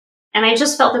And I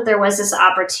just felt that there was this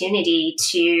opportunity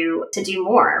to do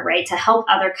more, right? To help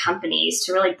other companies,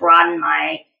 to really broaden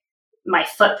my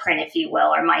footprint, if you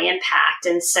will, or my impact.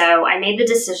 And so I made the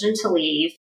decision to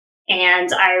leave, and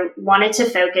I wanted to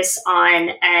focus on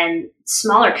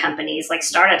smaller companies, like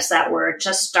startups that were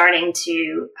just starting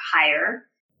to hire.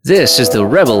 This is the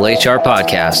Rebel HR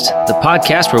Podcast, the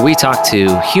podcast where we talk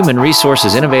to human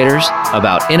resources innovators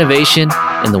about innovation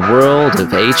in the world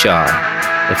of HR.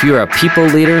 If you're a people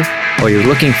leader or you're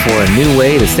looking for a new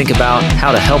way to think about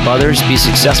how to help others be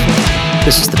successful,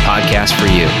 this is the podcast for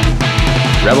you.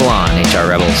 Rebel on, HR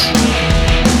Rebels.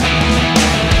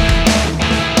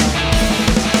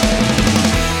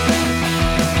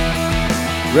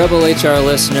 Rebel HR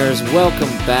listeners, welcome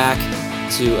back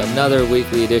to another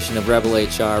weekly edition of Rebel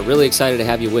HR. Really excited to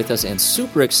have you with us and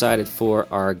super excited for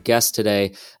our guest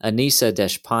today, Annissa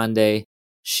Deshpande.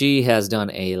 She has done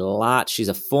a lot. She's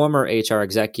a former HR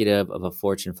executive of a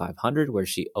Fortune 500 where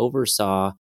she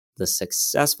oversaw the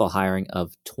successful hiring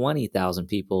of 20,000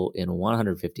 people in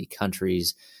 150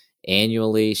 countries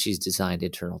annually. She's designed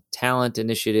internal talent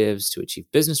initiatives to achieve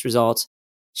business results.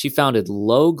 She founded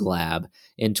LogLab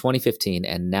in 2015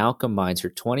 and now combines her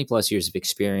 20 plus years of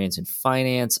experience in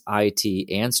finance, IT,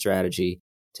 and strategy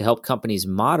to help companies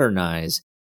modernize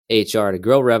HR to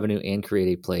grow revenue and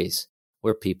create a place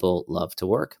where people love to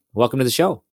work. Welcome to the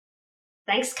show.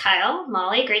 Thanks, Kyle.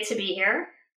 Molly, great to be here.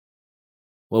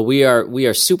 Well, we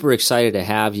are super excited to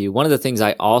have you. One of the things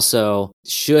I also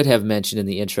should have mentioned in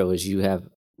the intro is you have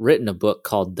written a book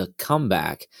called The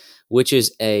Comeback, which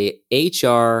is a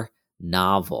HR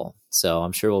novel. So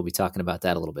I'm sure we'll be talking about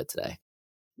that a little bit today.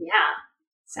 Yeah,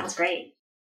 sounds great.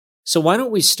 So why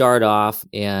don't we start off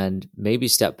and maybe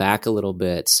step back a little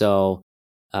bit? So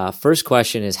first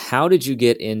question is, how did you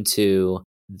get into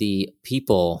the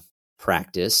people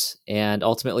practice, and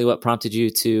ultimately what prompted you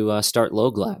to start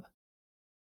LogLab?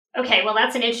 Okay, well,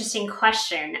 that's an interesting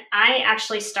question. I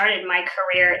actually started my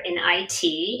career in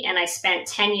IT, and I spent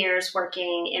 10 years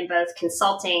working in both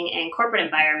consulting and corporate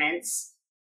environments.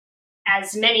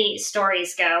 As many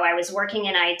stories go, I was working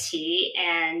in IT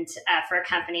and for a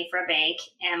company, for a bank,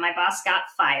 and my boss got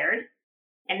fired.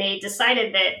 And they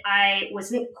decided that I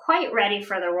wasn't quite ready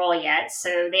for the role yet.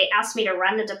 So they asked me to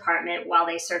run the department while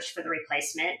they searched for the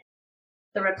replacement.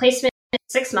 The replacement took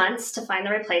 6 months to find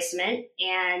the replacement.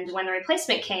 And when the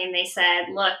replacement came, they said,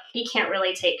 look, he can't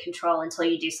really take control until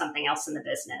you do something else in the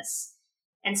business.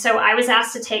 And so I was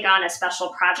asked to take on a special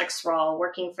projects role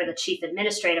working for the chief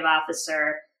administrative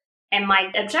officer. And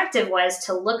my objective was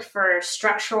to look for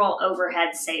structural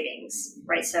overhead savings,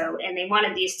 right? So, and they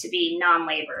wanted these to be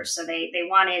non-labor. So they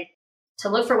wanted to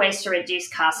look for ways to reduce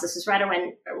costs. This was right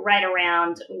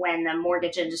around when the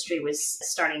mortgage industry was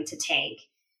starting to tank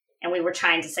and we were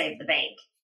trying to save the bank.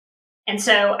 And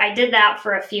so I did that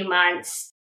for a few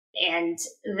months. And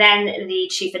then the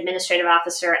chief administrative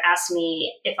officer asked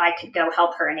me if I could go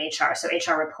help her in HR. So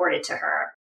HR reported to her.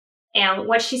 And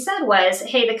what she said was,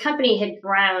 hey, the company had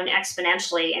grown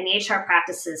exponentially and the HR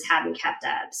practices hadn't kept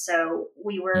up. So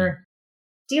we were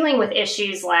dealing with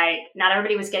issues like not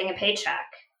everybody was getting a paycheck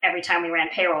every time we ran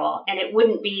payroll, and it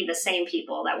wouldn't be the same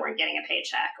people that weren't getting a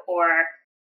paycheck. Or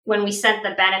when we sent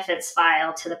the benefits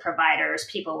file to the providers,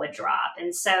 people would drop.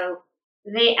 And so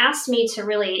they asked me to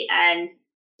really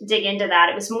dig into that.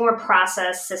 It was more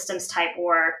process systems type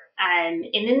work. And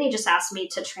then they just asked me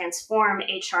to transform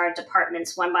HR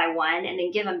departments one by one and then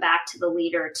give them back to the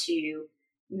leader to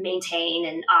maintain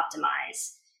and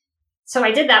optimize. So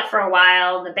I did that for a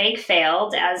while. The bank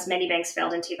failed, as many banks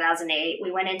failed in 2008.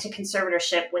 We went into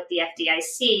conservatorship with the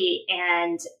FDIC,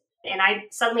 and I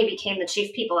suddenly became the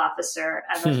chief people officer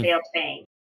of a failed bank.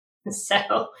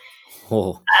 So,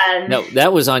 no,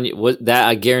 that was on you. That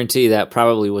I guarantee that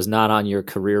probably was not on your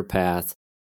career path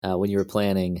when you were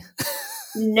planning.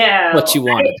 No, what you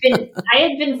wanted. I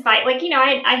had been fighting,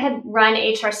 like, I had run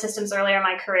HR systems earlier in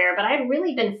my career, but I had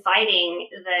really been fighting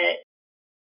the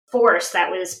force that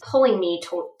was pulling me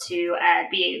to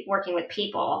be working with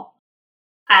people.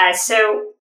 So,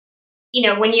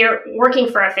 when you're working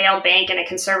for a failed bank in a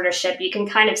conservatorship, you can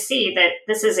kind of see that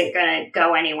this isn't going to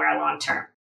go anywhere long term.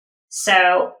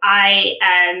 So I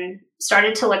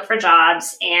started to look for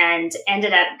jobs and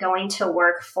ended up going to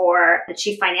work for the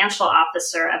chief financial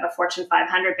officer of a Fortune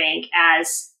 500 bank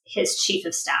as his chief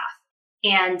of staff.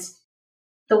 And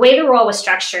the way the role was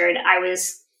structured, I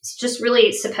was just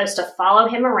really supposed to follow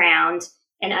him around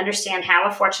and understand how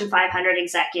a Fortune 500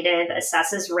 executive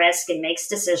assesses risk and makes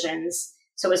decisions.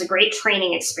 So it was a great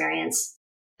training experience.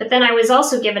 But then I was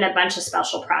also given a bunch of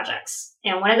special projects.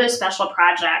 And one of those special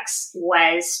projects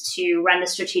was to run the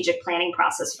strategic planning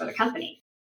process for the company.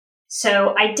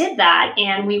 So I did that,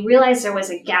 and we realized there was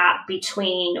a gap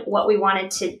between what we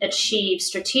wanted to achieve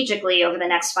strategically over the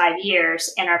next 5 years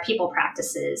and our people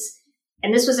practices.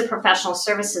 And this was a professional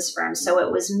services firm, so it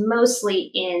was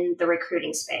mostly in the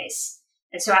recruiting space.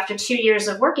 And so after 2 years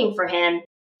of working for him,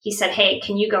 he said, hey,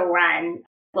 can you go run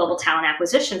global talent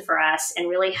acquisition for us and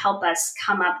really help us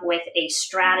come up with a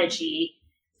strategy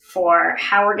for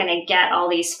how we're going to get all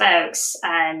these folks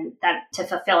that to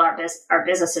fulfill our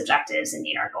business objectives and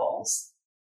meet our goals.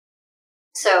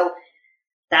 So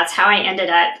that's how I ended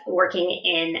up working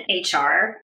in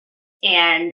HR.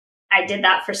 And I did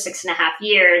that for 6.5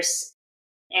 years.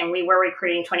 And we were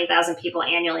recruiting 20,000 people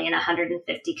annually in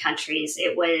 150 countries.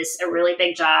 It was a really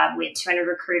big job. We had 200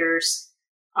 recruiters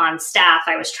on staff.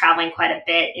 I was traveling quite a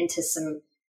bit into some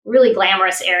really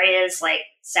glamorous areas like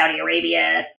Saudi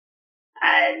Arabia.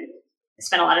 I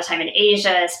spent a lot of time in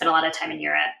Asia, spent a lot of time in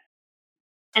Europe.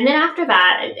 And then after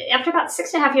that, after about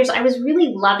 6.5 years, I was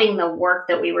really loving the work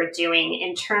that we were doing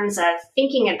in terms of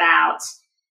thinking about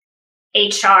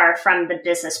HR from the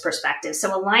business perspective.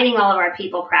 So aligning all of our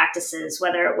people practices,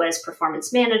 whether it was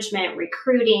performance management,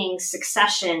 recruiting,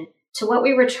 succession, to what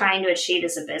we were trying to achieve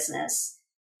as a business.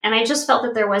 And I just felt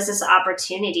that there was this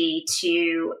opportunity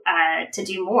to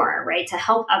do more, right? To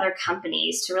help other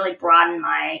companies, to really broaden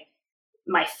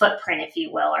my footprint, if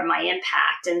you will, or my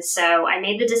impact. And so I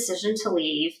made the decision to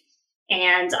leave,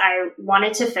 and I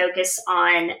wanted to focus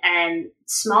on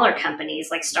smaller companies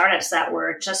like startups that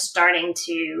were just starting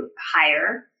to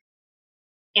hire.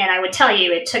 And I would tell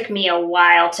you, it took me a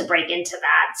while to break into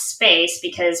that space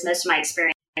because most of my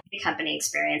experience was company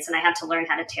experience, and I had to learn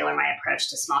how to tailor my approach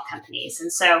to small companies.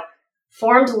 And so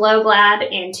formed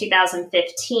Loglab in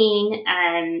 2015,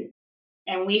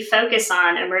 and we focus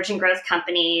on emerging growth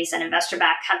companies and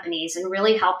investor-backed companies and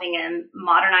really helping them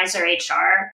modernize their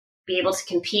HR, be able to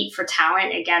compete for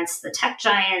talent against the tech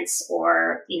giants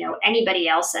or, anybody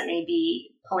else that may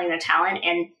be pulling their talent,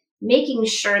 and making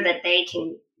sure that they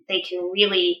can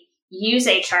really use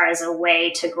HR as a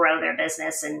way to grow their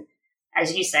business and,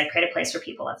 as you said, create a place where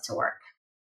people love to work.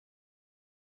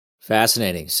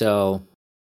 Fascinating. So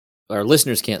our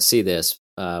listeners can't see this.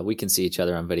 We can see each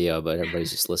other on video, but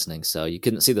everybody's just listening. So you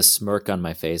couldn't see the smirk on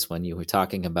my face when you were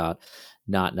talking about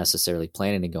not necessarily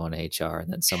planning to go into HR,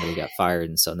 and then somebody got fired,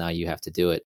 and so now you have to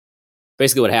do it.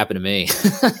 Basically what happened to me.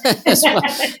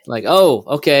 Like, oh,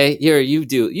 okay, here, you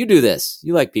do this.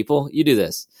 You like people, you do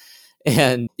this.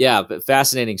 And yeah, but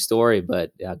fascinating story,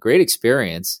 but great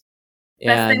experience.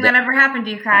 Best thing that ever happened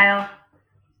to you, Kyle.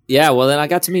 Yeah, well, then I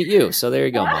got to meet you. So there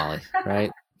you go, Molly,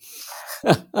 right?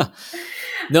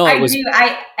 No,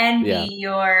 I envy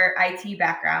your IT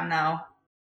background, though.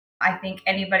 I think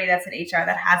anybody that's in HR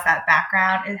that has that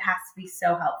background, it has to be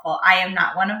so helpful. I am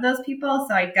not one of those people,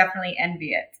 so I definitely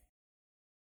envy it.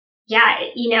 Yeah,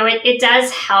 it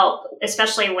does help,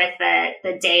 especially with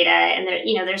the data. And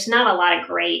there's not a lot of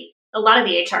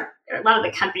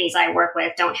the companies I work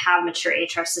with don't have mature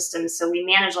HR systems. So we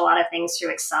manage a lot of things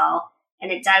through Excel,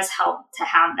 and it does help to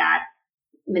have that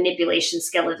manipulation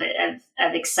skill of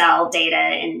Excel data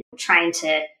and trying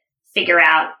to figure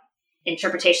out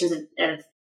interpretations of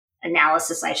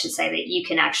analysis, I should say, that you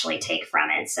can actually take from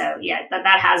it. So yeah,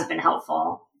 that has been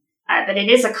helpful. But it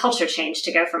is a culture change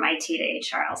to go from IT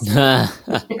to HR.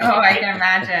 Oh, I can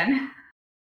imagine.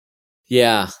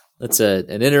 Yeah, that's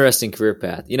an interesting career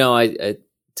path. I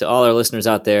to all our listeners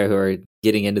out there who are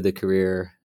getting into the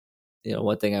career,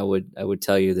 one thing I would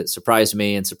tell you that surprised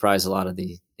me and surprised a lot of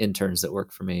the interns that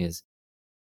work for me is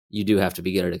you do have to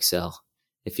be good at Excel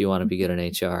if you want to be good in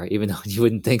HR, even though you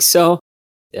wouldn't think so.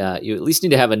 You at least need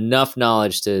to have enough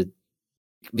knowledge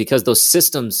because those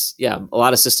systems, a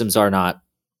lot of systems are not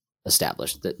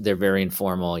established. They're very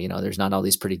informal. There's not all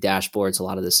these pretty dashboards. A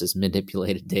lot of this is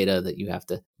manipulated data that you have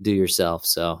to do yourself.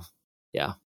 So,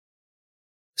 yeah.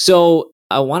 So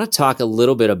I want to talk a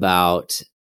little bit about,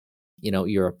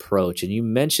 your approach. And you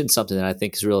mentioned something that I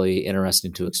think is really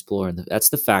interesting to explore. And that's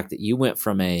the fact that you went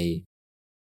from a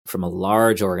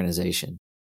large organization,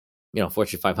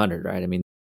 Fortune 500, right? I mean,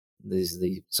 these are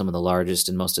some of the largest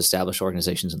and most established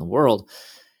organizations in the world,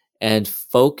 and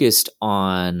focused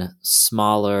on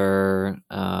smaller,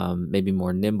 maybe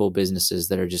more nimble businesses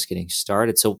that are just getting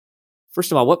started. So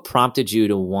first of all, what prompted you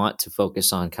to want to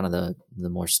focus on kind of the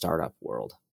more startup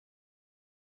world?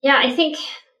 Yeah, I think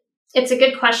it's a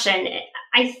good question.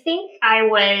 I think I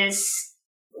was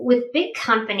with big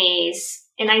companies,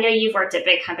 and I know you've worked at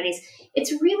big companies,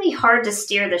 it's really hard to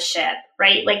steer the ship,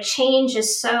 right? Like change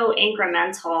is so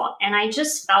incremental. And I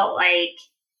just felt like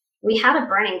we had a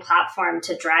burning platform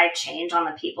to drive change on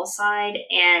the people side.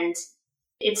 And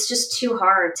it's just too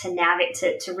hard to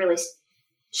navigate, to really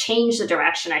change the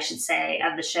direction, I should say,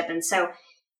 of the ship. And so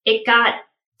it got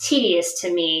tedious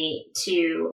to me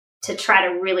to try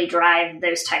to really drive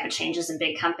those type of changes in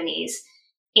big companies.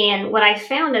 And what I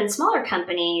found in smaller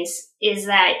companies is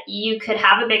that you could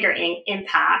have a bigger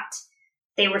impact.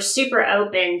 They were super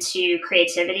open to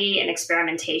creativity and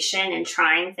experimentation and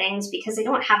trying things because they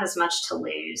don't have as much to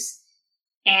lose.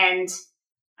 And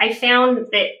I found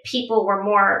that people were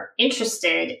more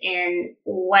interested in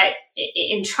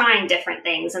trying different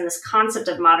things and this concept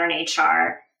of modern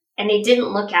HR. And they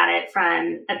didn't look at it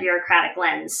from a bureaucratic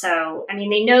lens. So, I mean,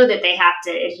 they know that they have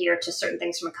to adhere to certain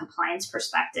things from a compliance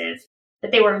perspective,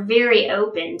 but they were very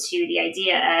open to the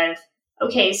idea of,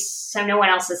 okay, so no one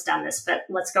else has done this, but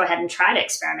let's go ahead and try to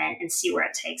experiment and see where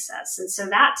it takes us. And so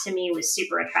that to me was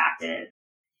super attractive.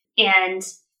 And,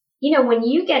 you know, when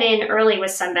you get in early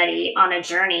with somebody on a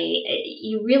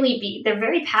journey, they're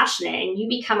very passionate and you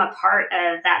become a part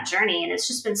of that journey. And it's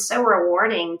just been so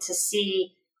rewarding to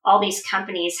see all these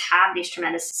companies have these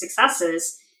tremendous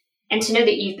successes and to know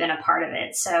that you've been a part of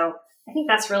it. So I think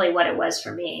that's really what it was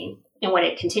for me and what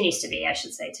it continues to be, I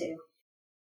should say, too.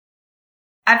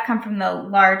 I've come from the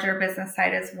larger business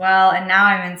side as well. And now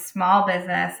I'm in small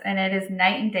business and it is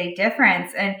night and day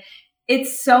difference. And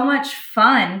it's so much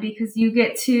fun because you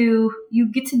get to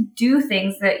do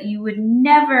things that you would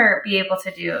never be able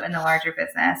to do in the larger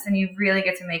business. And you really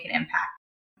get to make an impact.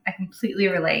 I completely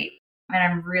relate and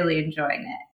I'm really enjoying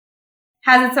it.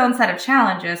 Has its own set of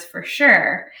challenges for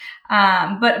sure.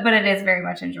 But it is very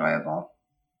much enjoyable.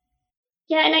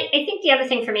 Yeah, and I think the other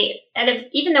thing for me,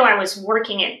 even though I was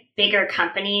working at bigger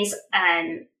companies,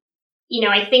 you know,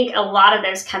 I think a lot of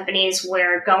those companies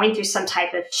were going through some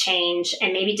type of change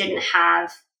and maybe didn't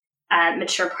have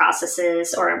mature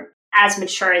processes or as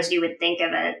mature as you would think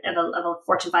of a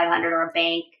Fortune 500 or a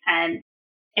bank.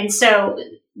 And so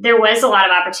there was a lot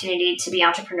of opportunity to be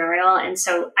entrepreneurial. And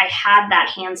so I had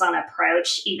that hands-on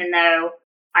approach, even though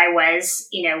I was,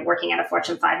 you know, working at a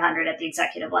Fortune 500 at the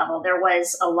executive level. There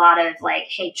was a lot of like,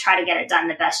 hey, try to get it done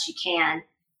the best you can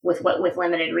with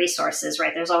limited resources,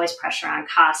 right? There's always pressure on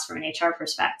costs from an HR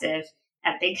perspective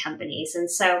at big companies.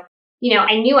 And so, you know,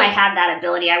 I knew I had that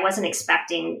ability. I wasn't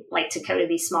expecting like to go to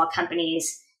these small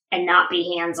companies and not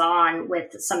be hands-on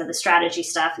with some of the strategy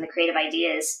stuff and the creative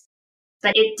ideas.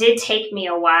 But it did take me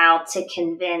a while to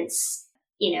convince,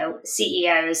 you know,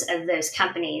 CEOs of those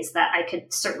companies that I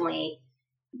could certainly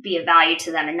be of value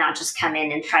to them and not just come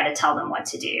in and try to tell them what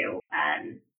to do,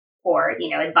 or, you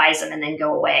know, advise them and then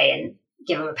go away and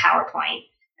give them a PowerPoint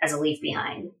as a leave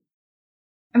behind.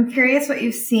 I'm curious what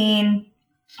you've seen.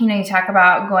 You know, you talk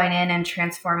about going in and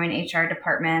transforming HR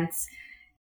departments.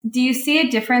 Do you see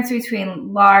a difference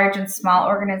between large and small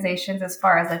organizations as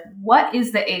far as like, what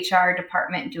is the HR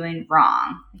department doing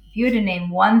wrong? If you had to name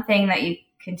one thing that you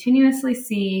continuously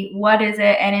see, what is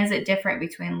it? And is it different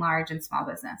between large and small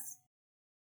business?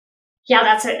 Yeah,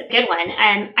 that's a good one.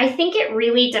 I think it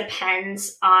really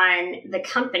depends on the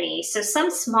company. So some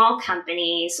small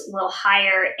companies will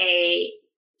hire a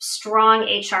strong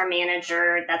HR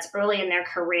manager that's early in their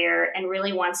career and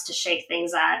really wants to shake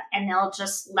things up, and they'll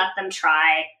just let them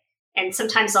try. And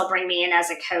sometimes they'll bring me in as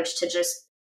a coach to just,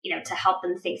 you know, to help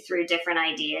them think through different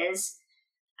ideas.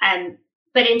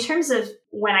 But in terms of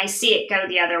when I see it go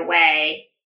the other way,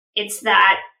 it's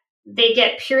that they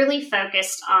get purely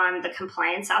focused on the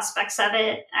compliance aspects of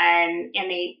it, and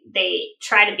they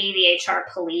try to be the HR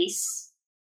police,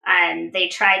 and they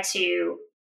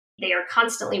are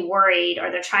constantly worried,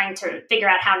 or they're trying to figure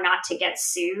out how not to get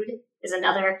sued is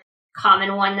another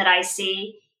common one that I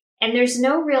see. And there's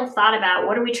no real thought about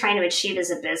what are we trying to achieve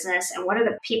as a business and what are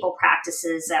the people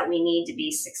practices that we need to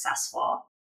be successful.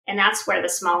 And that's where the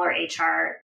smaller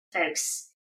HR folks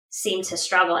seem to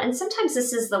struggle. And sometimes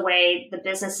this is the way the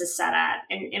business is set up.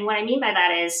 And what I mean by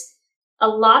that is a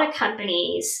lot of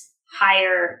companies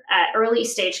hire, early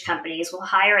stage companies will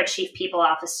hire a chief people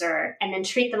officer and then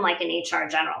treat them like an HR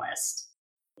generalist.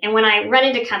 And when I run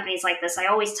into companies like this, I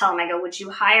always tell them, I go, would you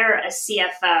hire a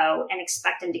CFO and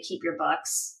expect them to keep your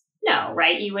books? No,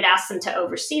 right? You would ask them to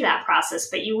oversee that process,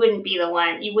 but you wouldn't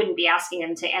be asking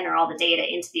them to enter all the data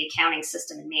into the accounting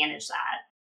system and manage that.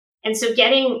 And so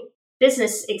getting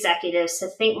business executives to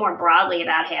think more broadly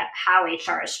about how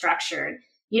HR is structured.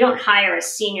 You don't hire a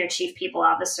senior chief people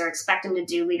officer, expect them to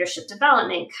do leadership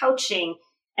development, coaching,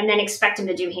 and then expect them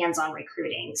to do hands-on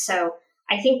recruiting. So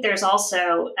I think there's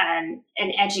also an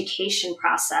education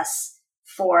process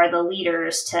for the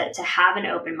leaders to have an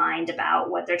open mind about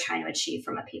what they're trying to achieve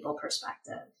from a people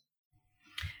perspective.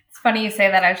 It's funny you say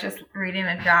that. I was just reading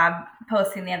a job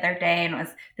posting the other day, and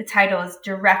the title is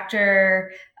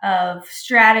Director of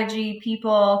strategy,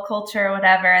 people, culture,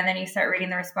 whatever. And then you start reading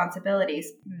the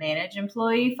responsibilities, manage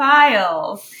employee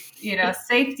files,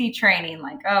 safety training,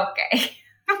 like, okay,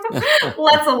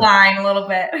 let's align a little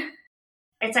bit.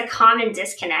 It's a common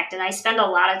disconnect. And I spend a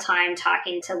lot of time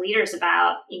talking to leaders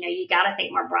about, you got to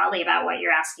think more broadly about what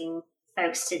you're asking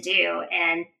folks to do.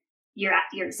 And you're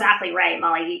exactly right,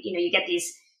 Molly. You get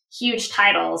these huge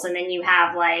titles, and then you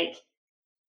have like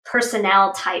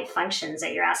personnel type functions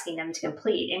that you're asking them to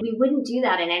complete. And we wouldn't do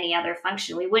that in any other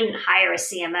function. We wouldn't hire a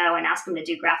CMO and ask them to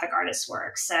do graphic artist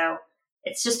work. So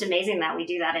it's just amazing that we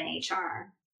do that in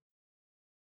HR.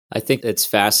 I think it's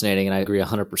fascinating, and I agree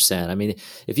 100%. I mean,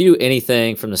 if you do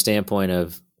anything from the standpoint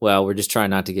of, well, we're just trying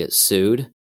not to get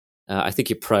sued, I think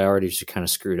your priorities are kind of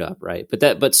screwed up, right?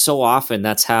 But so often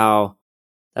that's how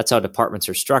departments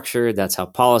are structured. That's how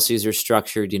policies are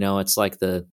structured. It's like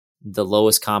the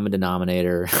lowest common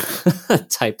denominator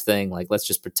type thing. Like, let's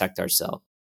just protect ourselves,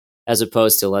 as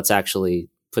opposed to let's actually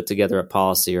put together a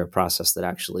policy or a process that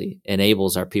actually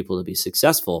enables our people to be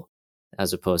successful,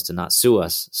 as opposed to not sue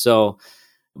us. So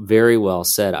very well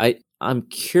said. I'm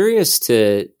curious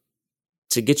to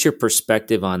get your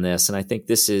perspective on this. And I think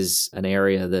this is an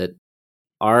area that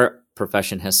our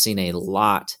profession has seen a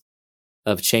lot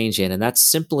of change in, and that's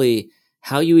simply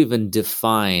how you even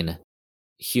define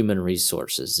human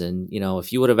resources. And,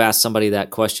 if you would have asked somebody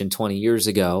that question 20 years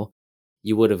ago,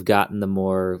 you would have gotten the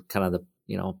more kind of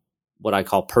the, what I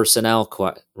call personnel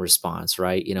response,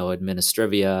 right?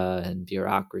 Administrivia and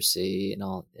bureaucracy and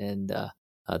all. And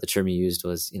the term you used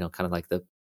was, kind of like the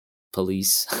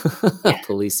police,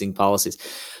 policing policies.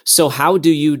 So how do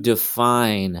you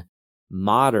define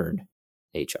modern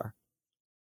HR?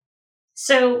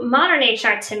 So modern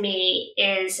HR to me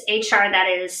is HR that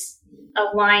is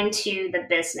aligned to the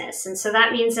business. And so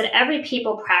that means that every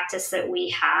people practice that we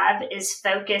have is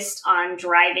focused on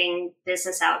driving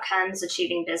business outcomes,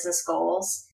 achieving business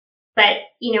goals. But,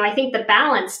 I think the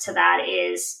balance to that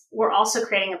is we're also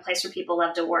creating a place where people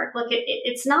love to work. Look,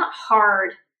 it's not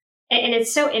hard. And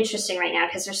it's so interesting right now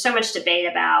because there's so much debate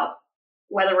about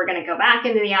whether we're going to go back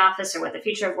into the office or what the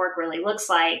future of work really looks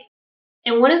like.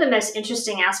 And one of the most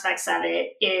interesting aspects of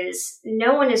it is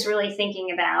no one is really thinking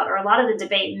about, or a lot of the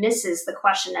debate misses the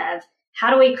question of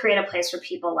how do we create a place where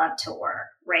people love to work,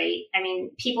 right? I mean,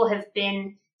 people have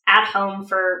been at home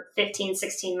for 15,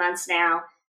 16 months now.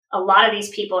 A lot of these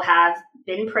people have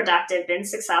been productive, been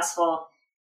successful.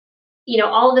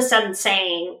 All of a sudden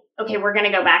saying, okay, we're going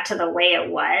to go back to the way it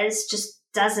was just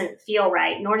doesn't feel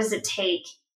right, nor does it take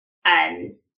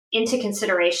into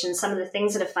consideration some of the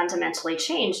things that have fundamentally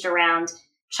changed around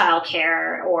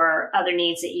childcare or other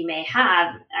needs that you may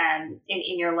have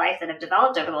in your life that have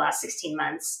developed over the last 16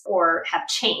 months or have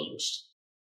changed.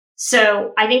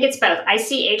 So I think it's both. I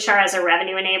see HR as a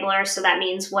revenue enabler. So that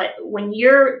means when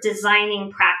you're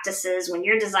designing practices, when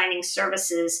you're designing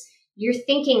services, you're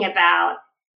thinking about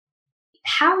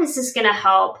how is this going to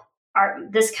help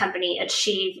this company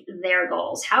achieve their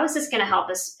goals? How is this going to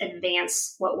help us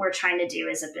advance what we're trying to do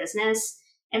as a business?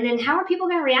 And then how are people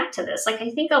going to react to this? Like, I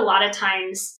think a lot of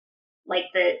times, like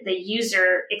the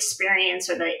user experience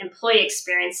or the employee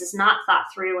experience is not thought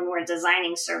through when we're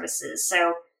designing services.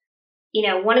 So,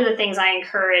 one of the things I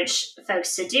encourage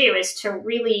folks to do is to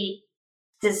really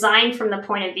design from the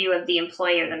point of view of the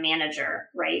employee or the manager,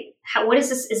 right? What is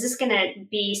this? Is this going to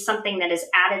be something that is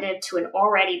additive to an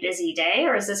already busy day?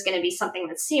 Or is this going to be something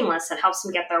that's seamless that helps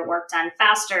them get their work done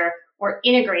faster or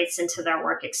integrates into their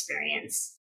work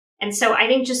experience? And so I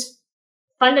think just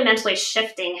fundamentally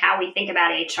shifting how we think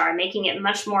about HR, making it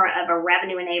much more of a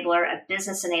revenue enabler, a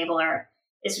business enabler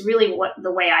is really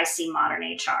the way I see modern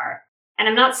HR. And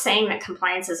I'm not saying that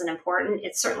compliance isn't important.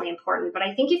 It's certainly important. But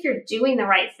I think if you're doing the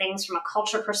right things from a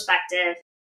culture perspective,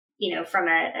 from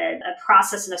a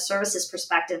process and a services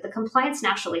perspective, the compliance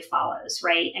naturally follows,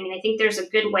 right? I mean, I think there's a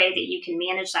good way that you can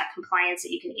manage that compliance,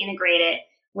 that you can integrate it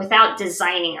without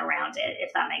designing around it,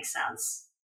 if that makes sense.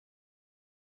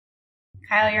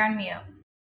 Kyle, you're on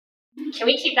mute. Can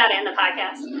we keep that in the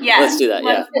podcast? Yeah. Let's do that.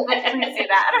 Let's do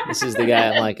that. This is the guy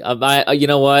I'm like, you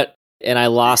know what? And I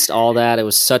lost all that. It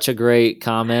was such a great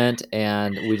comment,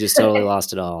 and we just totally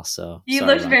lost it all. So you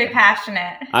looked very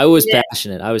passionate. I was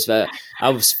passionate. I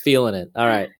was feeling it. All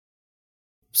right.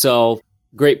 So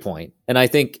great point. And I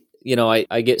think,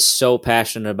 I get so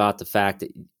passionate about the fact that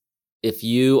if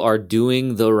you are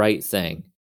doing the right thing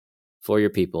for your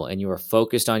people and you are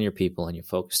focused on your people and you're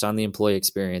focused on the employee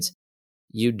experience,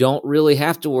 you don't really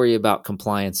have to worry about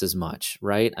compliance as much,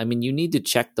 right? I mean, you need to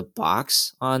check the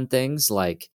box on things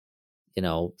like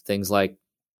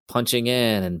punching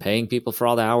in and paying people for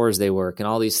all the hours they work and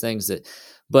all these things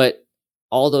but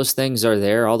all those things are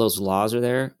there, all those laws are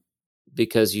there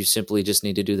because you simply just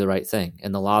need to do the right thing.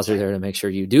 And the laws are there to make sure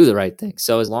you do the right thing.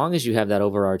 So as long as you have that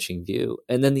overarching view.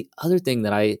 And then the other thing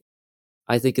that I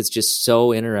think it's just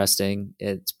so interesting,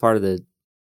 it's part of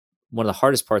one of the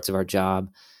hardest parts of our job,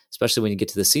 especially when you get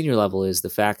to the senior level, is the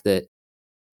fact that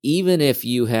even if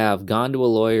you have gone to a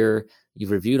lawyer,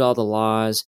 you've reviewed all the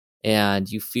laws, and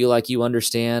you feel like you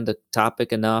understand a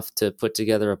topic enough to put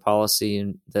together a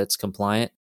policy that's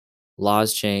compliant,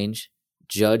 laws change,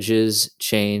 judges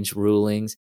change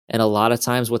rulings, and a lot of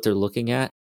times what they're looking at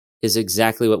is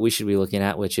exactly what we should be looking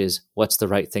at, which is what's the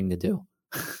right thing to do.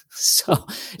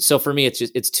 So for me,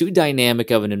 it's too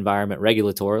dynamic of an environment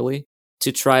regulatorily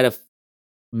to try to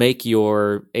make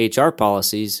your HR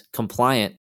policies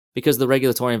compliant because the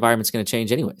regulatory environment's going to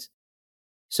change anyways.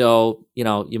 So,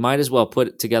 you might as well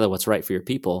put together what's right for your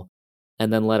people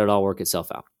and then let it all work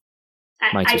itself out.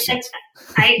 I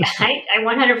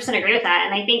 100% agree with that.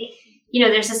 And I think,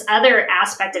 there's this other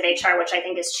aspect of HR, which I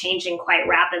think is changing quite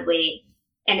rapidly.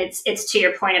 And it's to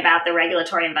your point about the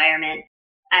regulatory environment.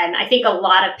 I think a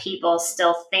lot of people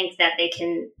still think that they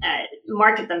can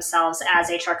market themselves as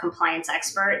HR compliance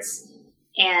experts.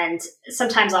 And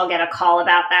sometimes I'll get a call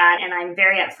about that. And I'm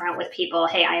very upfront with people.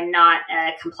 Hey, I am not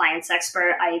a compliance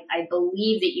expert. I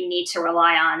believe that you need to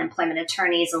rely on employment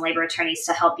attorneys and labor attorneys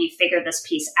to help you figure this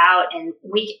piece out. And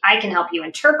I can help you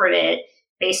interpret it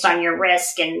based on your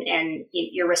risk and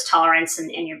your risk tolerance and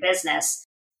your business.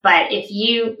 But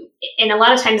and a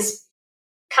lot of times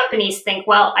companies think,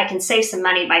 well, I can save some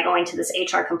money by going to this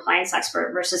HR compliance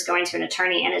expert versus going to an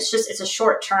attorney. And it's a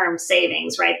short-term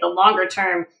savings, right? The longer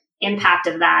term impact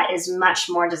of that is much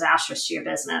more disastrous to your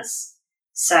business.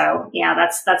 So yeah,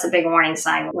 that's a big warning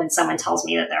sign when someone tells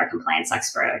me that they're a compliance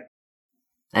expert.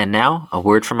 And now a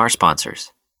word from our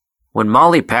sponsors. When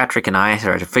Molly, Patrick, and I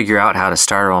tried to figure out how to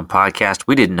start our own podcast,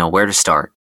 we didn't know where to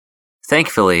start.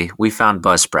 Thankfully, we found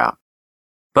Buzzsprout.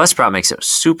 Buzzsprout makes it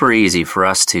super easy for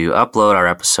us to upload our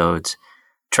episodes,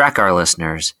 track our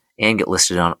listeners, and get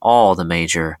listed on all the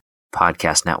major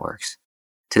podcast networks.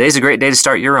 Today's a great day to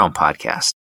start your own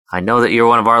podcast. I know that you're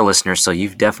one of our listeners, so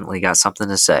you've definitely got something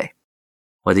to say.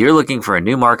 Whether you're looking for a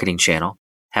new marketing channel,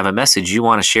 have a message you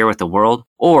want to share with the world,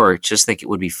 or just think it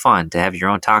would be fun to have your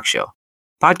own talk show,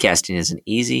 podcasting is an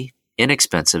easy,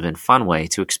 inexpensive, and fun way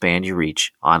to expand your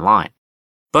reach online.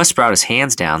 Buzzsprout is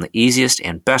hands down the easiest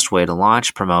and best way to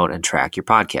launch, promote, and track your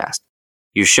podcast.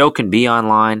 Your show can be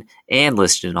online and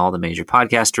listed in all the major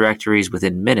podcast directories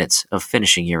within minutes of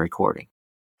finishing your recording.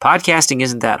 Podcasting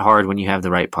isn't that hard when you have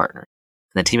the right partner.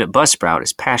 And the team at Buzzsprout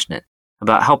is passionate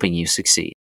about helping you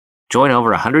succeed. Join over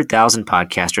 100,000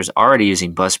 podcasters already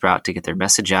using Buzzsprout to get their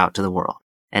message out to the world.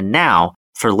 And now,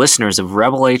 for listeners of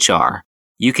Rebel HR,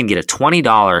 you can get a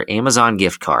 $20 Amazon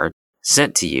gift card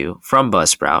sent to you from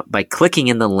Buzzsprout by clicking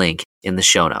in the link in the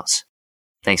show notes.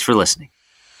 Thanks for listening.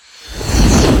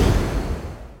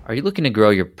 Are you looking to grow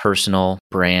your personal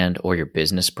brand or your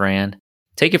business brand?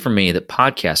 Take it from me that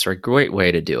podcasts are a great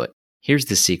way to do it. Here's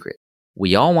the secret.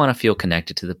 We all want to feel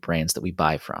connected to the brands that we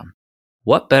buy from.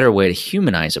 What better way to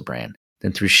humanize a brand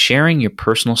than through sharing your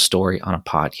personal story on a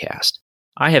podcast?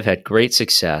 I have had great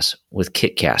success with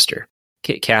Kitcaster.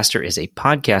 Kitcaster is a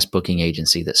podcast booking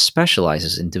agency that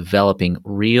specializes in developing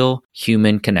real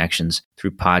human connections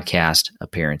through podcast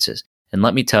appearances. And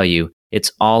let me tell you,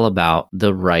 it's all about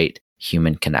the right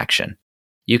human connection.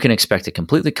 You can expect a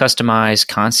completely customized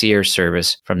concierge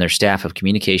service from their staff of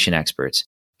communication experts.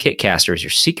 Kitcaster is your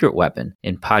secret weapon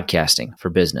in podcasting for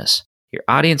business. Your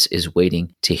audience is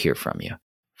waiting to hear from you.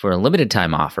 For a limited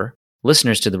time offer,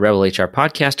 listeners to the Rebel HR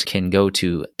podcast can go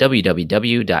to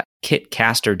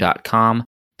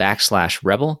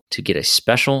www.kitcaster.com/rebel to get a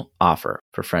special offer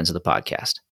for friends of the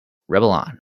podcast. Rebel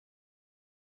on.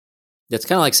 It's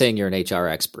kind of like saying you're an HR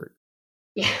expert.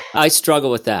 Yeah. I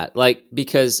struggle with that,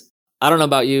 because I don't know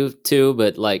about you too,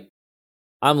 but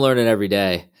I'm learning every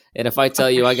day. And if I tell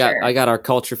you I got our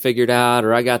culture figured out,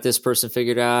 or I got this person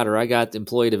figured out, or I got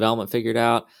employee development figured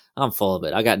out, I'm full of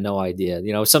it. I got no idea.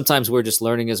 Sometimes we're just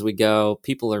learning as we go.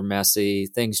 People are messy.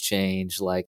 Things change.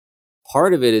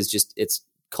 Part of it is just, it's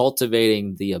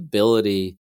cultivating the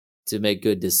ability to make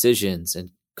good decisions and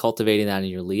cultivating that in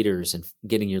your leaders and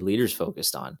getting your leaders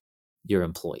focused on your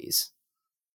employees.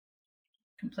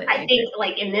 Completely. I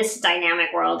think in this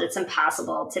dynamic world, it's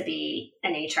impossible to be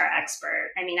an HR expert.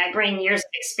 I mean, I bring years of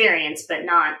experience, but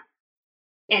not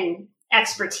in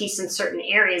expertise in certain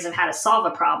areas of how to solve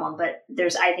a problem. But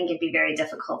I think it'd be very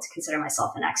difficult to consider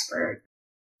myself an expert.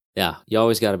 Yeah, you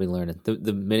always got to be learning.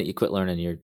 The minute you quit learning,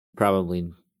 you're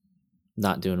probably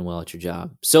not doing well at your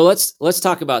job. So let's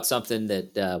talk about something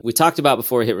that we talked about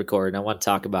before we hit record, and I want to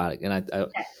talk about it. And I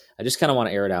I just kind of want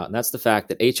to air it out. And that's the fact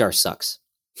that HR sucks.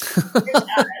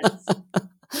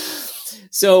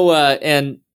 So,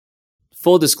 and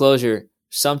full disclosure,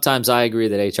 sometimes I agree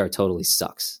that HR totally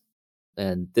sucks.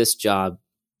 And this job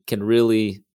can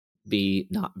really be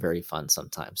not very fun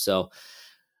sometimes.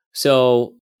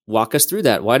 So walk us through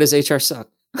that. Why does HR suck?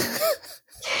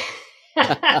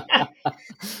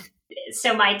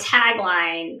 So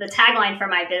the tagline for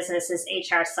my business is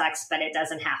HR sucks, but it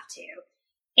doesn't have to.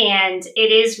 And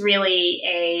it is really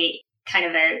a kind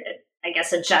of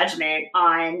a judgment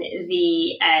on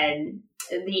the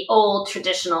old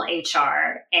traditional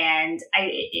HR. And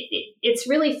it's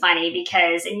really funny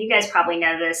because, and you guys probably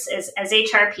know this, as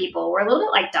HR people, we're a little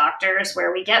bit like doctors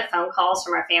where we get phone calls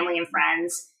from our family and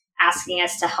friends asking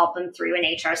us to help them through an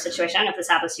HR situation. I don't know if this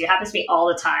happens to you. It happens to me all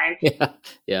the time.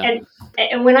 Yeah.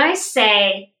 And when I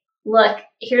say, look,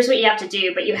 here's what you have to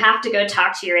do, but you have to go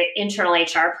talk to your internal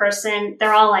HR person,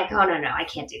 they're all like, oh, no, I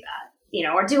can't do that.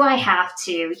 Or do I have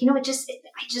to?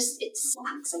 It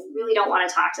sucks. I really don't want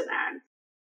to talk to them.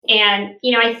 And,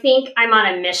 I think I'm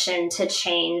on a mission to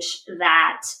change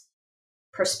that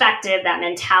perspective, that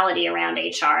mentality around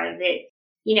HR that,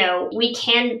 we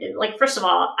can, first of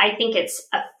all, I think it's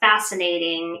a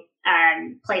fascinating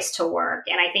place to work.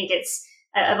 And I think it's,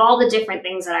 of all the different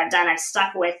things that I've done, I've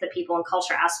stuck with the people and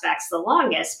culture aspects the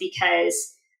longest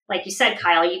because, like you said,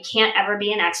 Kyle, you can't ever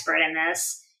be an expert in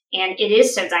this. And it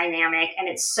is so dynamic and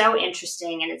it's so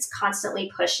interesting and it's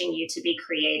constantly pushing you to be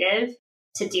creative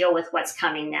to deal with what's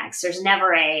coming next. There's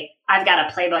never I've got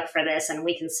a playbook for this and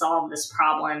we can solve this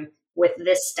problem with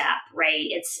this step, right?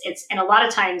 And a lot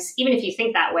of times, even if you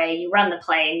think that way, you run the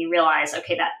play and you realize,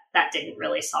 okay, that didn't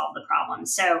really solve the problem.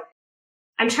 So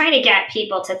I'm trying to get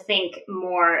people to think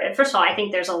more. First of all, I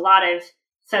think there's a lot of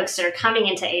folks that are coming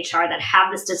into HR that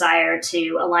have this desire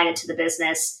to align it to the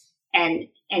business and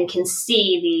can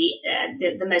see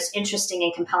the most interesting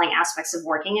and compelling aspects of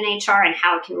working in HR and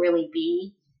how it can really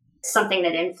be something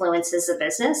that influences the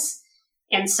business.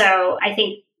 And so I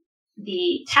think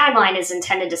the tagline is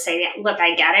intended to say, look,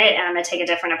 I get it, and I'm going to take a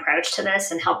different approach to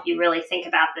this and help you really think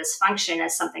about this function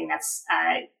as something that's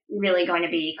really going to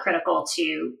be critical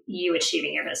to you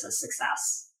achieving your business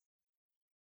success.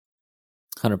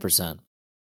 100%.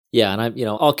 Yeah. And I'm,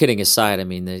 all kidding aside, I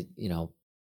mean,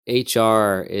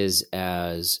 HR is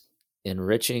as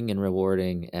enriching and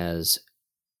rewarding as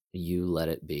you let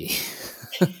it be.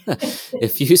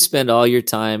 If you spend all your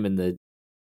time in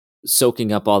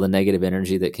soaking up all the negative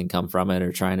energy that can come from it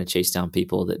or trying to chase down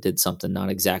people that did something not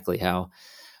exactly how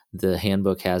the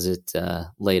handbook has it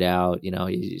laid out, you're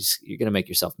going to make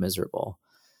yourself miserable.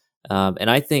 And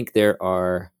I think there's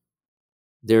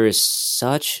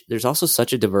also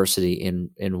such a diversity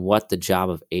in what the job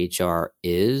of HR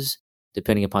is,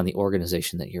 depending upon the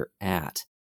organization that you're at.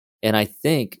 And I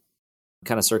think,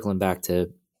 kind of circling back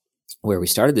to where we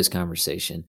started this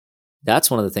conversation,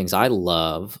 that's one of the things I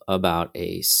love about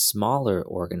a smaller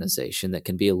organization that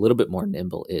can be a little bit more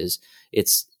nimble is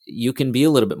you can be a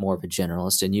little bit more of a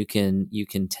generalist and you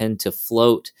can tend to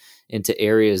float into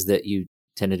areas that you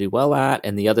tend to do well at.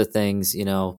 And the other things,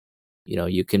 you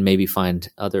can maybe find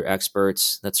other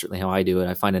experts. That's certainly how I do it.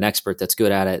 I find an expert that's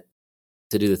good at it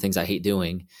to do the things I hate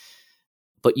doing,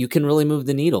 but you can really move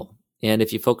the needle. And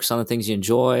if you focus on the things you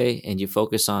enjoy and you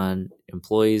focus on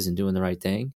employees and doing the right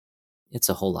thing, it's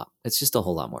just a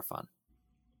whole lot more fun.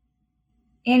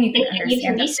 And you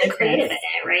can be so creative in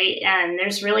it, right? And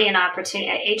there's really an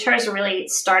opportunity. HR is really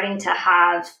starting to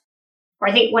have, or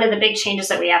I think one of the big changes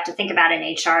that we have to think about in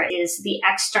HR is the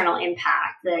external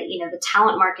impact. The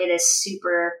talent market is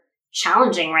super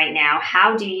challenging right now.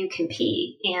 How do you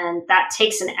compete? And that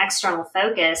takes an external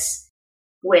focus,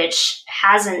 which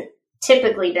hasn't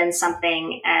typically been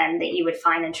something that you would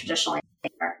find in traditional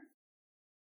HR.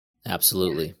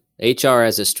 Absolutely. HR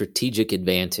has a strategic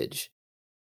advantage.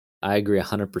 I agree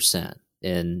 100%.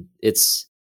 And it's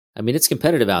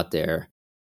competitive out there.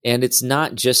 And it's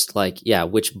not just like,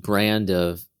 which brand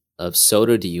of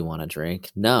soda do you want to drink?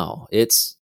 No,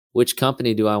 it's which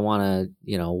company do I want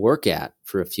to, work at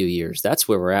for a few years? That's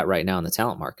where we're at right now in the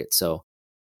talent market. So,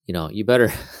 you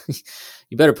better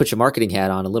put your marketing hat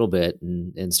on a little bit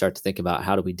and start to think about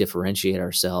how do we differentiate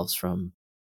ourselves from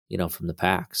the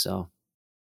pack. So,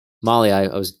 Molly,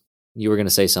 you were going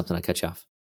to say something. I cut you off.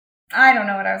 I don't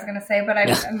know what I was going to say, but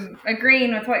I'm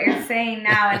agreeing with what you're saying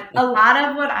now. And a lot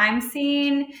of what I'm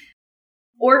seeing,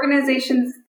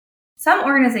 some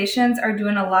organizations are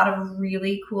doing a lot of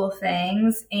really cool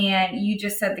things. And you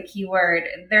just said the key word,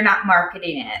 they're not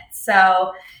marketing it.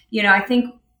 So, I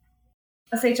think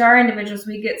as HR individuals,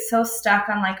 we get so stuck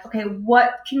on like, okay,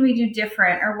 what can we do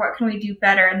different or what can we do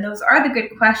better? And those are the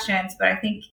good questions. But I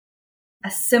think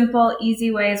a simple,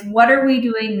 easy way is what are we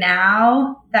doing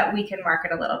now that we can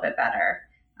market a little bit better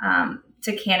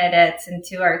to candidates and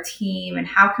to our team, and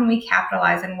how can we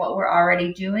capitalize on what we're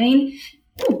already doing?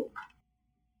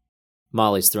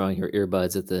 Molly's throwing her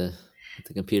earbuds at the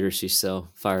computer. She's so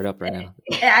fired up right now.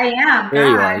 I am. There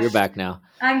you are. You're back now.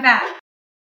 I'm back.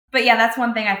 But yeah, that's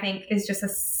one thing I think is just a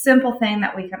simple thing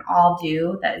that we can all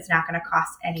do that is not going to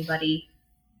cost anybody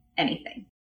anything.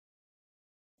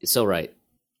 So right.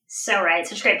 So right.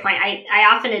 Such a great point. I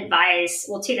often advise,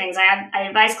 well, two things. I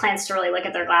advise clients to really look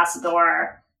at their glass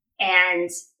door and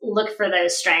look for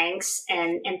those strengths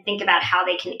and think about how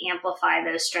they can amplify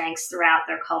those strengths throughout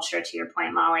their culture, to your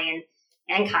point, Molly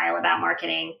and Kyle, about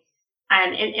marketing.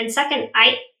 And second,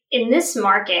 in this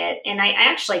market, and I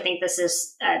actually think this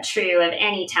is true of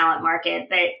any talent market,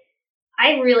 but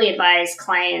I really advise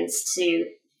clients to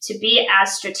be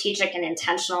as strategic and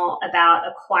intentional about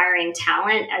acquiring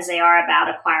talent as they are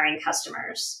about acquiring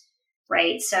customers,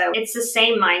 right? So it's the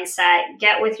same mindset.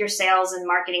 Get with your sales and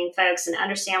marketing folks and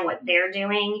understand what they're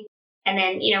doing. And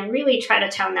then, really try to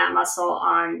tone that muscle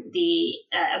on the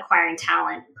acquiring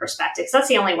talent perspective. Because that's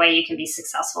the only way you can be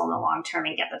successful in the long term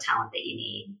and get the talent that you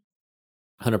need.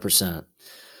 100%.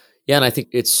 Yeah. And I think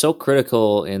it's so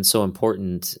critical and so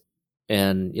important.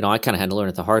 And, I kind of had to learn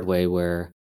it the hard way,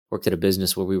 where I worked at a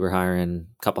business where we were hiring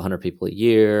a couple hundred people a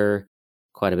year,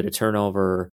 quite a bit of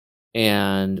turnover.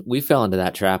 And we fell into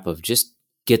that trap of just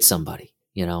get somebody,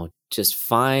 just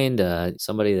find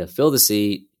somebody to fill the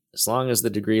seat as long as the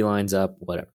degree lines up,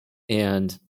 whatever.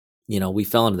 And, we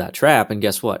fell into that trap, and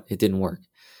guess what? It didn't work.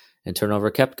 And turnover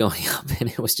kept going up. And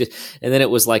it was and then it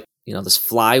was like, this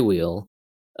flywheel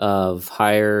of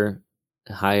hire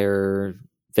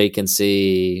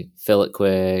vacancy, fill it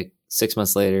quick, 6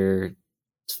 months later,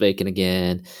 it's vacant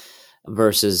again,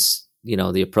 versus,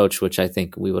 the approach, which I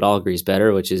think we would all agree is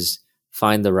better, which is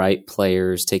find the right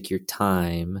players, take your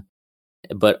time,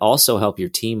 but also help your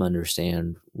team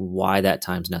understand why that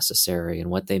time's necessary and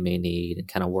what they may need, and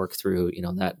kind of work through,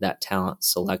 that talent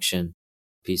selection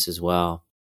piece as well.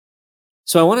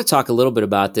 So I want to talk a little bit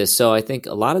about this. So I think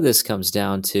a lot of this comes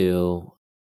down to,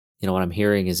 what I'm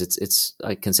hearing is it's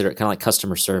I consider it kind of like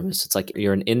customer service. It's like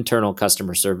you're an internal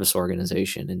customer service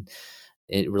organization, and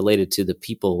it related to the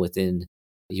people within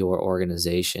your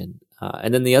organization.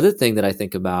 And then the other thing that I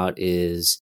think about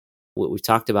is what we've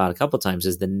talked about a couple of times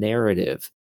is the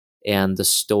narrative and the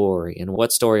story. And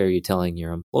what story are you telling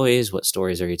your employees? What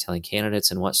stories are you telling candidates?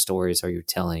 And what stories are you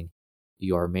telling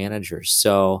your managers?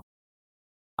 So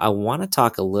I want to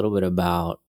talk a little bit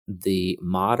about the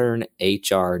modern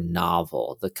HR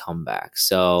novel, The Comeback.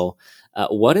 So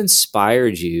what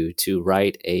inspired you to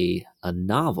write a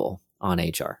novel on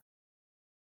HR?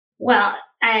 Well,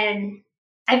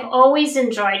 I've always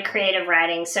enjoyed creative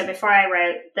writing. So before I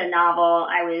wrote the novel,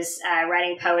 I was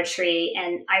writing poetry,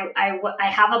 and I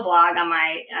have a blog on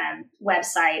my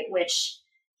website, which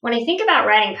when I think about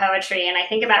writing poetry and I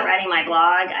think about writing my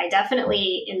blog, I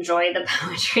definitely enjoy the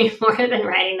poetry more than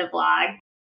writing the blog.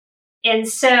 And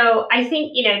so I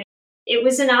think, it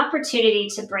was an opportunity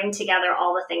to bring together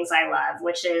all the things I love,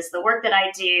 which is the work that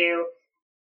I do,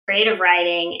 creative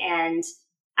writing, and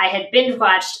I had binge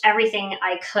watched everything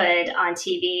I could on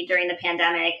TV during the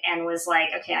pandemic and was like,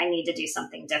 okay, I need to do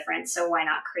something different. So why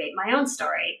not create my own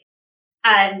story?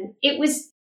 It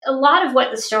was a lot of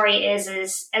what the story is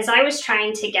as I was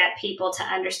trying to get people to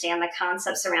understand the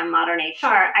concepts around modern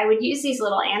HR, I would use these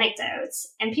little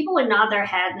anecdotes and people would nod their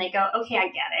head and they go, okay, I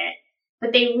get it.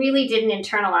 But they really didn't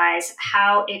internalize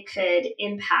how it could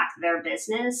impact their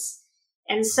business.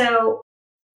 And so,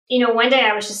 one day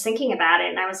I was just thinking about it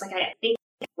and I was like, I think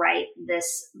I could write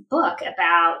this book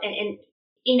about, a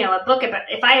book about,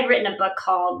 if I had written a book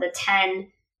called The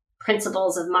 10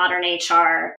 Principles of Modern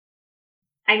HR,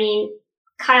 I mean,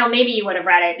 Kyle, maybe you would have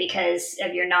read it because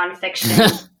of your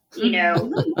nonfiction,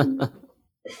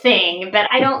 thing, but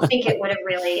I don't think it would have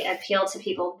really appealed to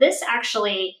people. This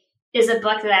actually is a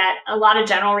book that a lot of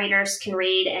general readers can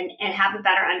read and have a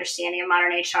better understanding of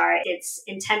modern HR. It's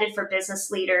intended for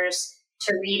business leaders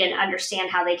to read and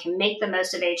understand how they can make the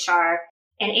most of HR.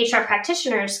 And HR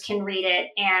practitioners can read it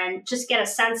and just get a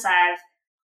sense of,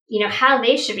 how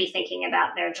they should be thinking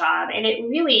about their job. And it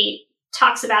really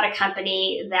talks about a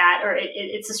company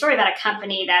it's a story about a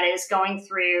company that is going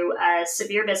through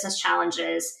severe business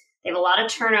challenges. They have a lot of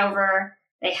turnover.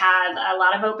 They have a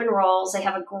lot of open roles. They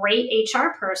have a great HR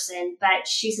person, but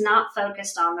she's not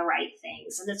focused on the right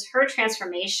things. And it's her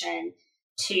transformation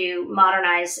to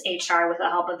modernize HR with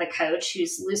the help of a coach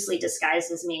who's loosely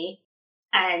disguised as me.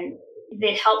 And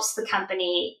that helps the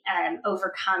company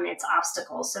overcome its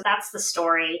obstacles. So that's the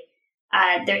story.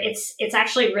 It's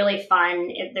actually really fun.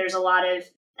 There's a lot of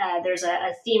there's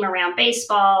a theme around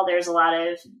baseball. There's a lot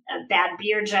of bad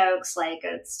beer jokes, like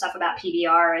stuff about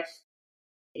PBR,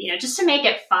 if just to make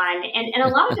it fun. And a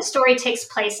lot of the story takes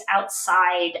place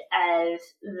outside of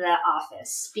the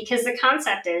office, because the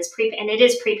concept is and it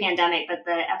is pre-pandemic, but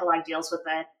the epilogue deals with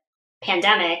the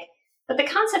pandemic. But the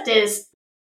concept is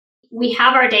we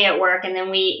have our day at work, and then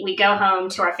we go home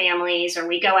to our families, or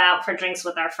we go out for drinks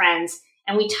with our friends,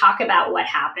 and we talk about what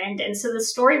happened. And so the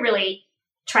story really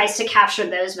tries to capture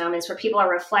those moments where people are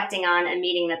reflecting on a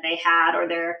meeting that they had,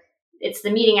 or it's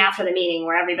the meeting after the meeting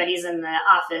where everybody's in the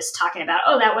office talking about,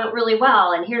 oh, that went really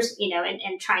well. And here's,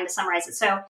 and trying to summarize it.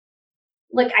 So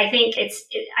look, I think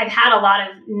I've had a lot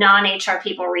of non-HR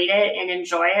people read it and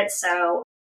enjoy it. So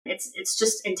it's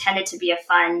just intended to be a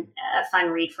fun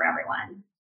read for everyone.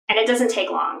 And it doesn't take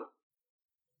long.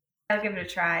 I'll give it a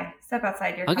try. Step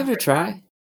outside your I'll give it a comfort try. zone.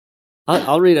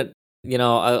 I'll read it.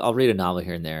 I'll read a novel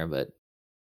here and there, but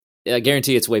I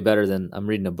guarantee it's way better than I'm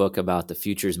reading a book about the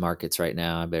futures markets right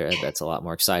now. I bet that's a lot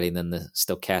more exciting than the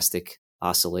stochastic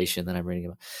oscillation that I'm reading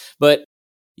about. But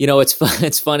it's fun.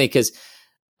 It's funny because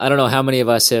I don't know how many of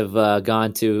us have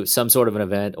gone to some sort of an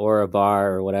event or a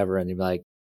bar or whatever, and you're like,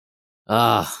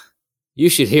 you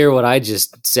should hear what I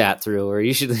just sat through, or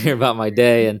you should hear about my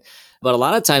day. But a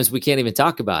lot of times we can't even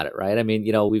talk about it, right? I mean,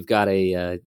 we've got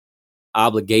a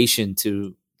obligation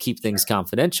to keep things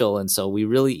confidential, and so we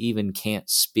really even can't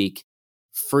speak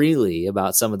freely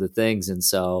about some of the things. And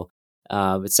so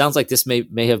it sounds like this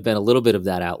may have been a little bit of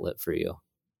that outlet for you.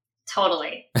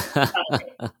 Totally.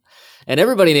 And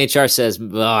everybody in HR says,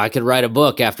 I could write a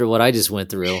book after what I just went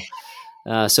through.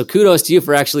 So kudos to you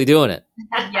for actually doing it.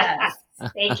 Yes.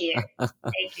 Thank you.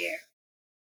 Thank you.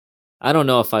 I don't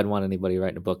know if I'd want anybody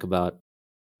writing a book about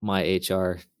my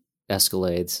HR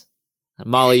escalades.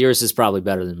 Molly, yours is probably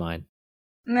better than mine.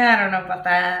 I don't know about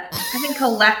that. I think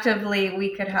collectively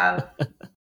we could have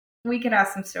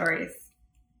some stories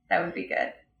that would be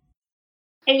good.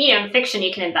 And in fiction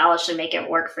you can embellish and make it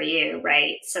work for you,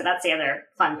 right? So that's the other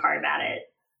fun part about it.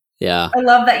 Yeah. I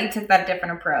love that you took that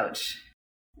different approach.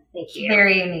 Thank you.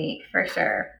 Very unique, for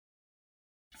sure.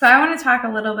 So I want to talk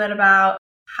a little bit about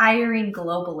hiring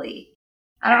globally.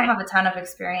 I don't have a ton of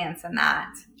experience in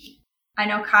that. I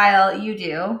know, Kyle, you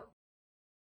do.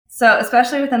 So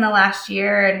especially within the last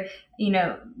year, and,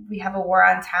 we have a war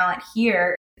on talent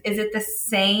here. Is it the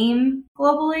same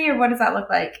globally, or what does that look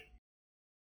like?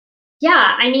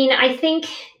 Yeah, I mean, I think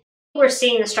we're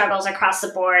seeing the struggles across the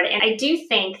board. And I do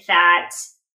think that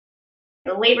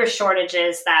the labor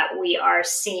shortages that we are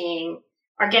seeing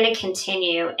are going to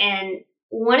continue. And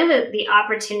one of the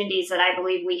opportunities that I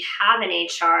believe we have in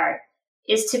HR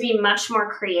is to be much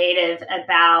more creative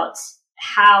about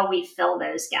how we fill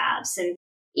those gaps. And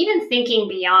even thinking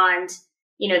beyond,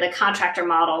 the contractor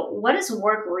model, what does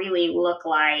work really look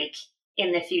like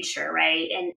in the future, right?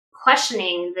 And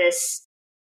questioning this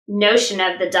notion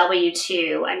of the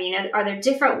W-2. I mean, are there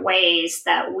different ways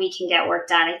that we can get work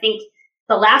done? I think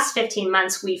the last 15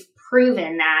 months, we've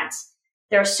proven that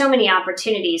there are so many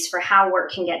opportunities for how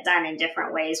work can get done in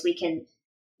different ways. We can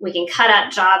cut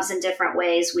up jobs in different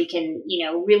ways. We can,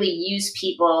 really use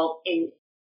people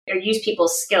use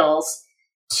people's skills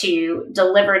to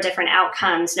deliver different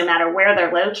outcomes no matter where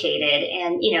they're located.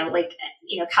 And,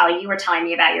 Kyle, you were telling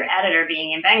me about your editor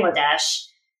being in Bangladesh.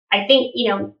 I think,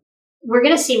 we're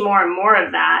going to see more and more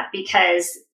of that,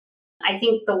 because I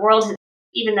think the world,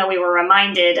 even though we were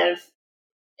reminded of,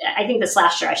 I think this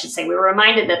last year, I should say, we were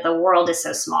reminded that the world is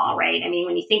so small, right? I mean,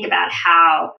 when you think about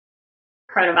how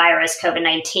coronavirus,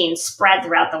 COVID-19 spread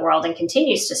throughout the world and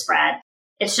continues to spread,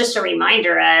 it's just a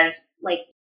reminder of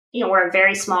we're a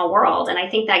very small world. And I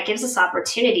think that gives us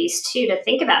opportunities too, to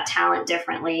think about talent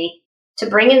differently, to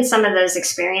bring in some of those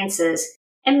experiences.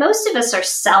 And most of us are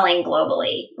selling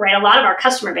globally, right? A lot of our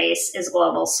customer base is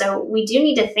global. So we do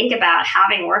need to think about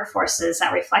having workforces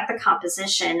that reflect the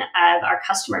composition of our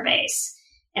customer base.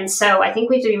 And so I think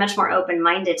we have to be much more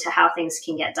open-minded to how things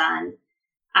can get done.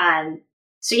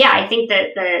 I think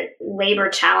that the labor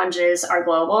challenges are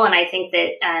global. And I think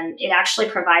that it actually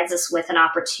provides us with an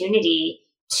opportunity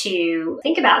to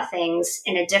think about things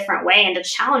in a different way and to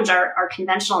challenge our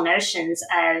conventional notions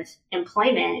of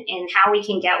employment and how we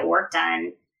can get work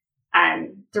done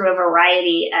through a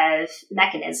variety of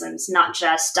mechanisms, not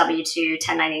just W-2,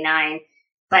 1099.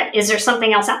 But is there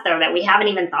something else out there that we haven't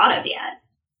even thought of yet?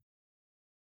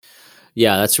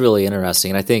 Yeah, that's really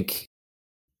interesting. And I think,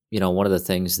 one of the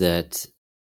things that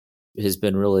has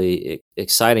been really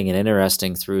exciting and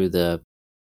interesting through the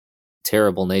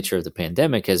terrible nature of the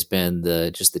pandemic has been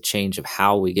the change of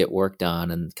how we get work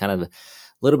done, and kind of a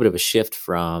little bit of a shift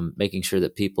from making sure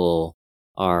that people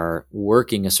are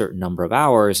working a certain number of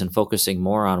hours and focusing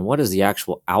more on what is the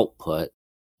actual output,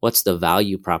 what's the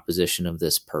value proposition of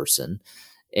this person,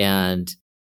 and,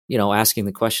 asking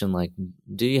the question like,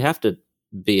 do you have to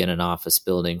be in an office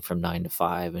building from 9 to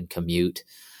 5 and commute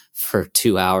for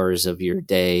 2 hours of your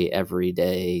day every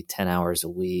day, 10 hours a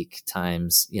week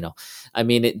times,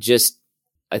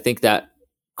 I think that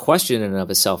question in and of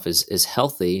itself is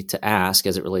healthy to ask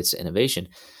as it relates to innovation.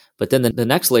 But then the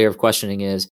next layer of questioning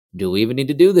is, do we even need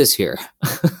to do this here?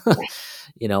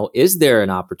 Is there an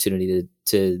opportunity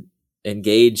to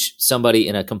engage somebody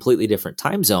in a completely different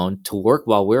time zone to work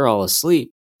while we're all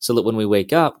asleep so that when we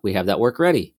wake up, we have that work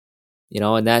ready?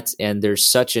 And there's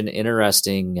such an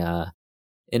interesting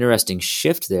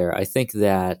shift there. I think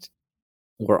that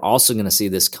we're also going to see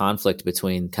this conflict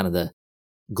between kind of the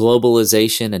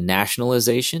globalization and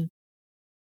nationalization.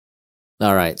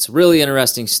 All right. It's really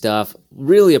interesting stuff.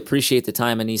 Really appreciate the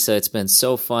time, Annissa. It's been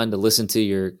so fun to listen to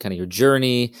your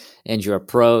journey and your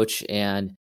approach.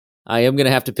 And I am going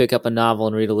to have to pick up a novel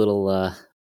and read a little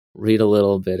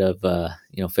bit of,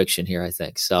 fiction here, I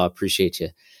think. So I appreciate you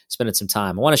spending some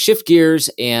time. I want to shift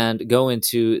gears and go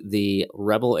into the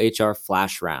Rebel HR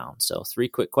Flash Round. So 3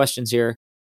 quick questions here.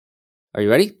 Are you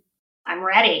ready? I'm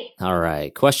ready. All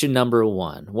right. Question number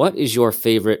 1. What is your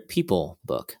favorite people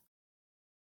book?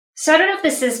 So I don't know if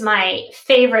this is my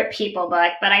favorite people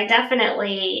book, but I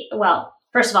definitely,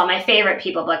 first of all, my favorite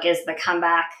people book is The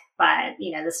Comeback by,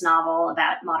 this novel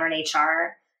about modern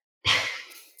HR.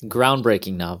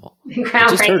 Groundbreaking novel. I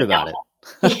just heard about it.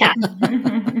 Yeah.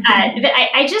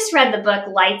 I just read the book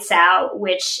Lights Out,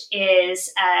 which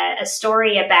is a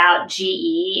story about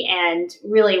GE and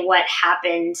really what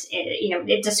happened.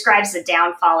 It describes the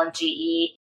downfall of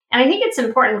GE. And I think it's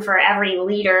important for every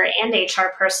leader and HR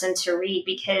person to read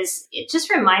because it just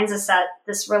reminds us that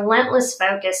this relentless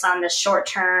focus on the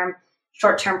short-term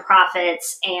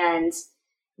profits and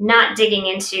not digging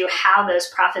into how those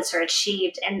profits are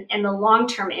achieved and the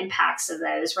long-term impacts of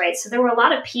those, right? So there were a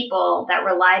lot of people that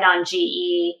relied on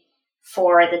GE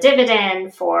for the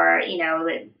dividend, for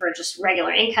just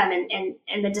regular income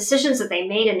and the decisions that they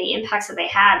made and the impacts that they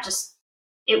had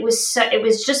it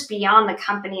was just beyond the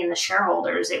company and the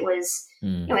shareholders. It was,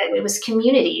 it was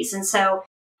communities. And so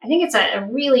I think it's a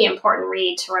really important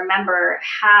read to remember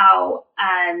how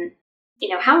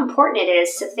important it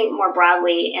is to think more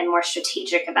broadly and more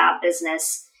strategic about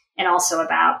business and also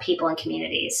about people and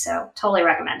communities. So totally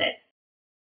recommend it.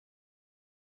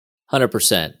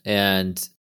 100%. And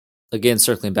again,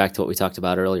 circling back to what we talked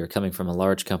about earlier, coming from a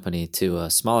large company to a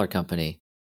smaller company,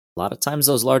 a lot of times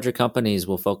those larger companies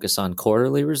will focus on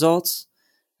quarterly results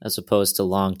as opposed to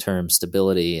long-term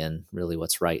stability and really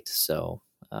what's right. So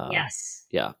yes.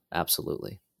 Yeah,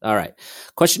 absolutely. All right.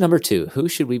 Question number 2, who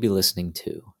should we be listening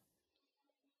to?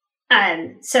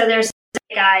 So there's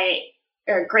a guy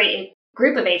or a great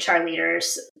group of HR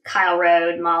leaders, Kyle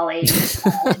Rode, Molly,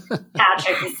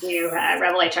 Patrick with you,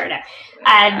 Rebel HR now.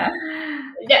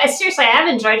 Seriously, I have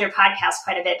enjoyed your podcast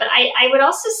quite a bit, but I would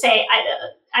also say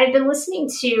I've been listening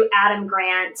to Adam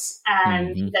Grant,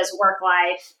 who does Work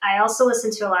Life. I also listen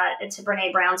to a lot to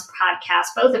Brene Brown's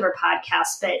podcast, both of her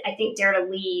podcasts, but I think Dare to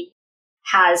Lead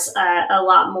has a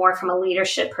lot more from a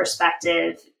leadership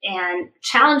perspective and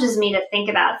challenges me to think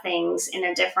about things in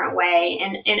a different way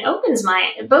and opens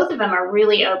both of them are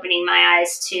really opening my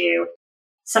eyes to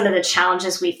some of the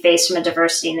challenges we face from a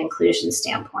diversity and inclusion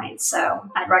standpoint. So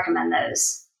I'd recommend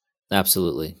those.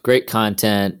 Absolutely. Great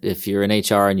content. If you're in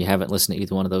HR and you haven't listened to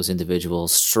either one of those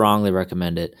individuals, strongly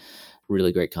recommend it.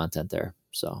 Really great content there.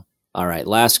 So, all right.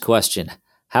 Last question.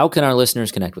 How can our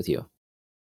listeners connect with you?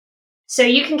 So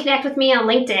you can connect with me on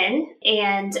LinkedIn,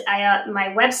 and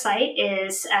my website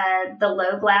is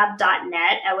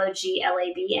theloglab.net,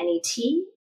 LOGLABNET.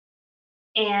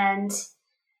 And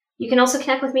you can also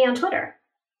connect with me on Twitter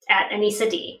at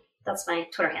Annissa D. That's my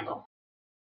Twitter handle.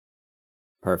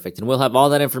 Perfect. And we'll have all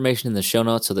that information in the show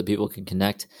notes so that people can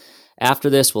connect. After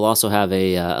this, we'll also have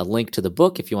a link to the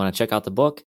book if you want to check out the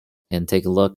book and take a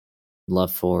look.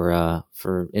 Love for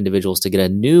individuals to get a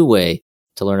new way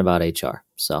to learn about HR.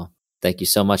 So thank you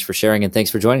so much for sharing, and thanks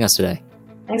for joining us today.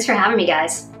 Thanks for having me,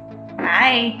 guys.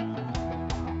 Bye.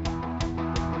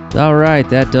 All right,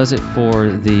 that does it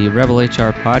for the Rebel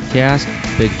HR podcast.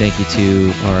 Big thank you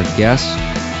to our guests.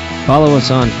 Follow us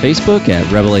on Facebook at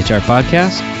Rebel HR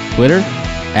Podcast, Twitter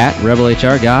at Rebel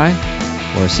HR Guy,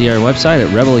 or see our website at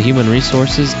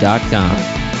rebelhumanresources.com.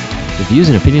 The views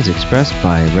and opinions expressed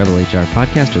by Rebel HR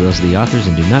Podcast are those of the authors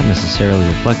and do not necessarily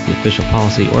reflect the official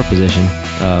policy or position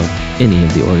of any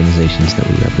of the organizations that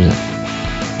we represent.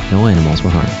 No animals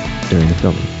were harmed during the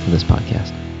filming of this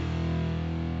podcast.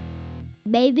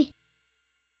 Baby.